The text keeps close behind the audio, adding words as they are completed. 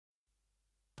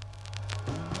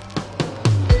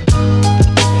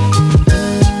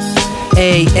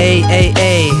Ehi, ehi, ehi,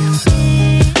 ehi.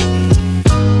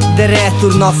 The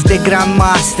Return of the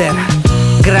Grandmaster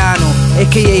Granu,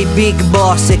 a.k.a. Big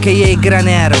Boss, a.k.a.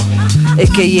 Granero,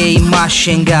 a.k.a.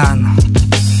 Machine Gun.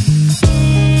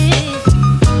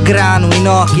 Granu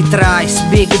Inoki Ness,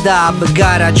 Bigg Dabb,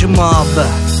 GarageMob.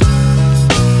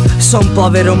 Son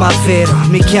povero ma vero,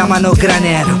 mi chiamano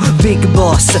Granero, Big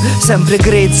Boss, sempre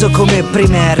grezzo come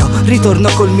primero. Ritorno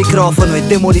col microfono e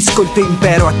demolisco il tuo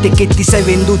impero. A te che ti sei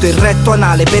venduto il retto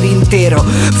anale per intero.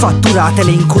 Fatturate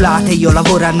le inculate, io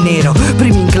lavoro a nero.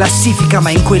 Primi in classifica ma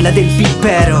in quella del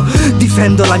pippero.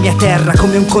 Difendo la mia terra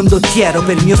come un condottiero.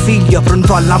 Per mio figlio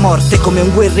pronto alla morte come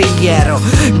un guerrigliero.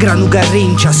 Granu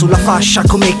garrincia sulla fascia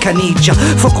come caniggia.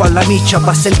 Fuoco alla miccia,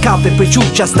 abbassa il capo e poi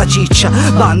ciuccia sta ciccia.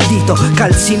 Bandito,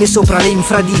 calzine sopra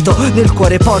l'infradito. Nel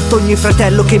cuore porto ogni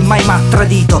fratello che mai m'ha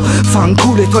tradito.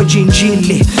 Fanculo i tuoi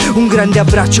gingilli. Un grande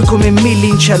abbraccio come Milli.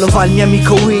 In cielo va il mio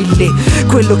amico Willy.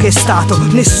 Quello che è stato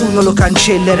nessuno lo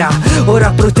cancellerà.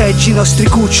 Ora proteggi i nostri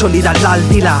cuccioli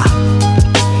dall'aldilà.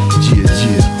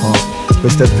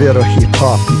 Questo è vero hip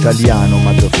hop italiano,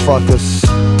 motherfuckers.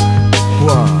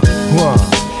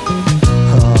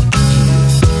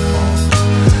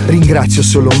 Ringrazio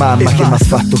solo mamma che mi ha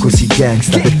fatto così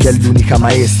gangsta, perché è l'unica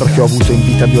maestra che ho avuto in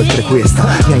vita mia oltre questa.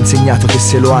 Mi ha insegnato che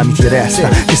se lo ami ti resta,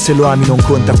 che se lo ami non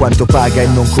conta quanto paga e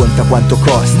non conta quanto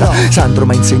costa. Sandro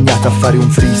mi ha insegnato a fare un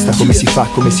freestyle, come si fa,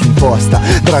 come si imposta.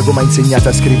 Drago mi ha insegnato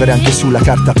a scrivere anche sulla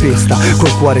carta pesta,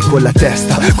 col cuore e con la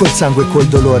testa, col sangue e col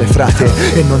dolore, frate,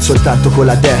 e non soltanto con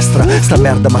la destra. Sta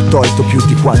merda m'ha tolto più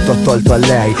di quanto ho tolto a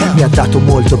lei, mi ha dato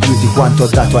molto più di quanto ho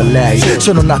dato a lei.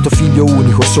 Sono nato figlio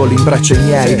unico, solo in braccio ai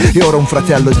miei, e ora un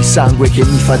fratello di sangue che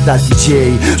mi fa da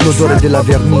DJ. L'odore della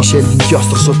vernice e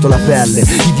l'inchiostro sotto la pelle,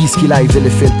 i dischi live e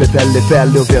le felpe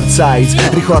pelle oversize.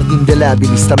 Ricordi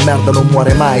indelebili, sta merda non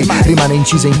muore mai. Rimane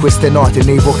incisa in queste note,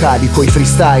 nei vocali, coi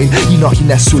freestyle. Inoki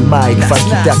Ness sul mic,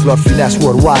 funky tech, lord finesse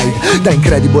worldwide. Da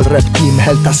incredible rap team,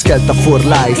 helta skelta for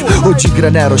life. OG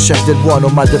Granero, chef del buono,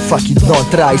 motherfucking no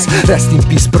tries. Rest in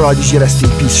peace Prodigy, rest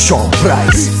in peace Sean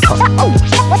Price.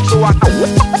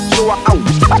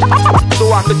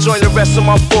 So I could join the rest of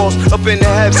my foes up in the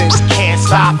heavens. Can't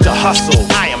stop the hustle,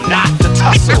 I am not the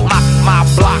tussle. My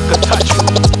block could touch you.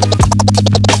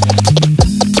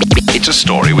 It's a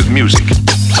story with music.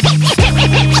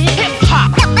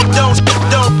 Hip-hop, don't stop.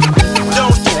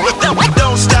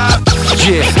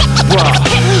 Yeah, wow.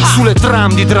 Sulle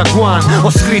tram di Draguan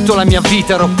ho scritto la mia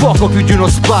vita, ero poco più di uno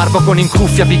sbarbo con in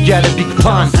cuffia bighiere e Big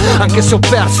Pan. Anche se ho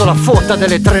perso la fotta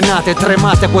delle trenate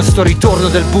tremate a questo ritorno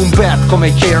del boom bap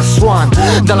come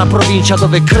KRS-One. Dalla provincia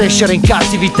dove crescere in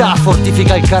cattività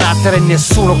fortifica il carattere e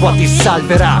nessuno qua ti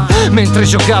salverà. Mentre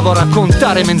giocavo a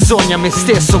raccontare menzogne a me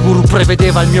stesso, Guru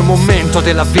prevedeva il mio momento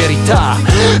della verità.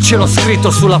 Ce l'ho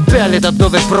scritto sulla pelle da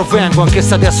dove provengo, anche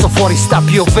se adesso fuori sta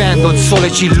piovendo, il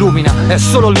sole ci illumina. È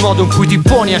solo il modo in cui ti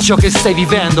poni a ciò che stai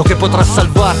vivendo che potrà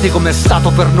salvarti, come è stato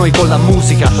per noi con la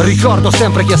musica. Ricordo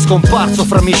sempre chi è scomparso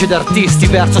fra amici ed artisti,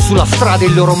 verso sulla strada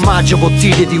il loro omaggio,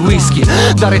 bottiglie di whisky.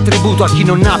 Dare tributo a chi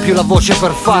non ha più la voce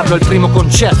per farlo, è il primo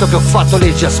concerto che ho fatto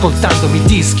legge ascoltandomi i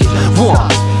dischi.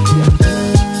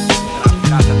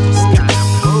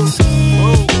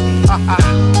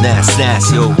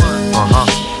 Ness, yo.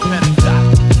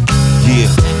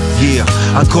 Yeah,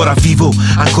 ancora vivo,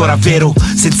 ancora vero,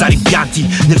 senza rimpianti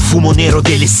nel fumo nero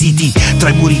delle city, tra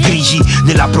i muri grigi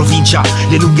nella provincia,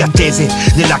 le lunghe attese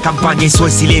nella campagna, i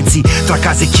suoi silenzi tra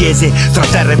case e chiese, tra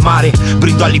terra e mare.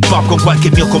 Brindo all'hip hop con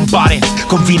qualche mio compare,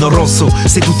 con vino rosso,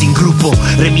 seduti in gruppo,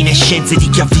 reminiscenze di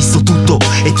chi ha visto tutto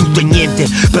e tutto e niente,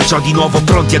 perciò di nuovo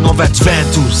pronti a nuove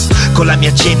adventures, con la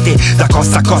mia gente da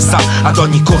costa a costa, ad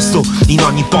ogni costo, in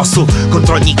ogni posto,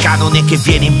 contro ogni canone che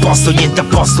viene imposto. Niente a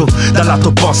posto, dal lato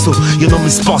opposto io non mi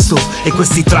sposto, e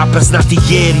questi trappers nati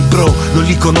ieri, bro, non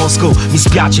li conosco. Mi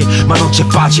spiace, ma non c'è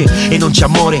pace e non c'è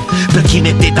amore per chi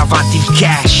mette davanti il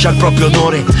cash al proprio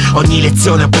onore. Ogni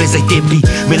lezione appresa ai tempi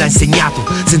me l'ha insegnato,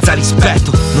 senza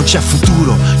rispetto non c'è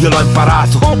futuro, io l'ho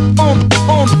imparato.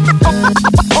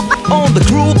 On the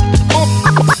group,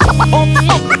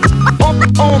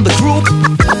 on the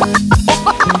group.